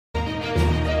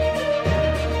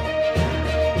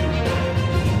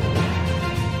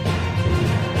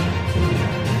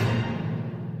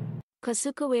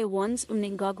Kasukuwere warns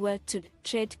Mnangagwa to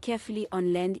tread carefully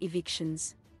on land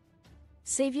evictions.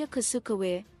 Saviour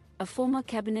Kasukuwere, a former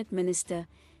cabinet minister,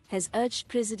 has urged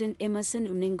President Emmerson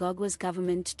Mnangagwa's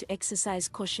government to exercise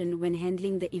caution when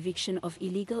handling the eviction of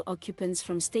illegal occupants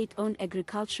from state-owned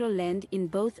agricultural land in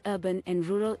both urban and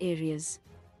rural areas.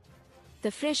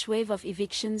 The fresh wave of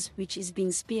evictions, which is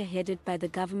being spearheaded by the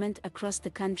government across the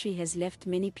country, has left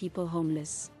many people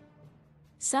homeless.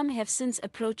 Some have since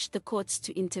approached the courts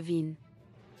to intervene.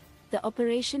 The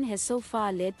operation has so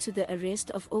far led to the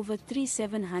arrest of over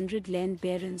 3,700 land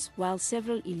barons, while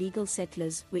several illegal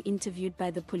settlers were interviewed by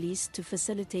the police to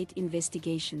facilitate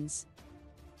investigations.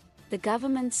 The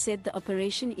government said the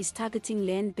operation is targeting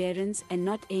land barons and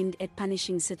not aimed at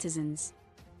punishing citizens.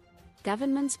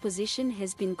 Government's position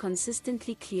has been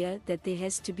consistently clear that there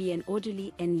has to be an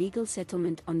orderly and legal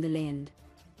settlement on the land.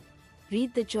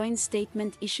 Read the joint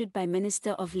statement issued by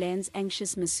Minister of Lands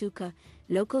Anxious Masuka,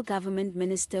 Local Government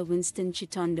Minister Winston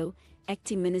Chitondo,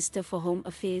 Acting Minister for Home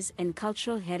Affairs and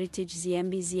Cultural Heritage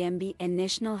Ziambi, and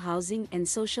National Housing and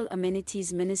Social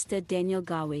Amenities Minister Daniel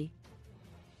Gawe.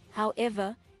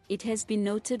 However, it has been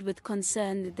noted with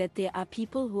concern that there are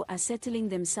people who are settling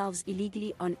themselves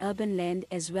illegally on urban land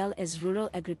as well as rural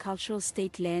agricultural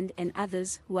state land, and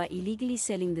others who are illegally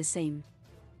selling the same.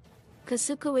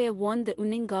 Kasukuwere warned the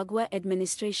Mnangagwa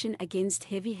administration against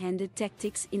heavy-handed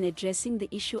tactics in addressing the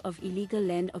issue of illegal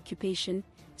land occupation,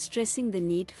 stressing the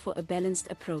need for a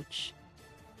balanced approach.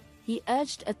 He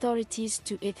urged authorities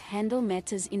to handle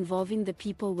matters involving the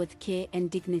people with care and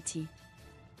dignity.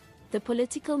 The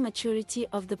political maturity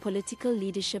of the political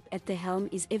leadership at the helm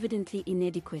is evidently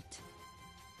inadequate.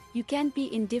 You can't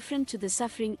be indifferent to the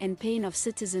suffering and pain of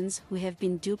citizens who have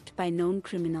been duped by known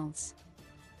criminals.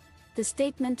 The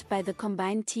statement by the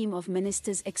combined team of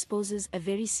ministers exposes a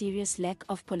very serious lack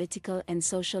of political and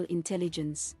social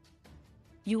intelligence.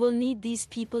 You will need these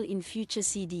people in future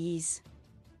CDEs.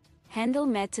 Handle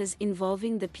matters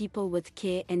involving the people with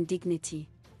care and dignity.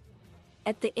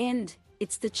 At the end,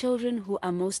 it's the children who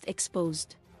are most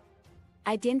exposed.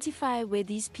 Identify where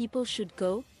these people should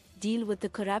go, deal with the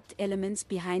corrupt elements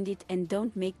behind it, and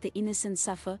don't make the innocent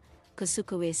suffer,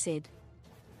 Kasukuwere said.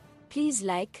 Please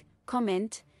like,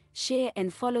 comment, share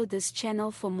and follow this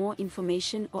channel for more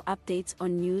information or updates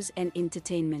on news and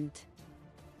entertainment.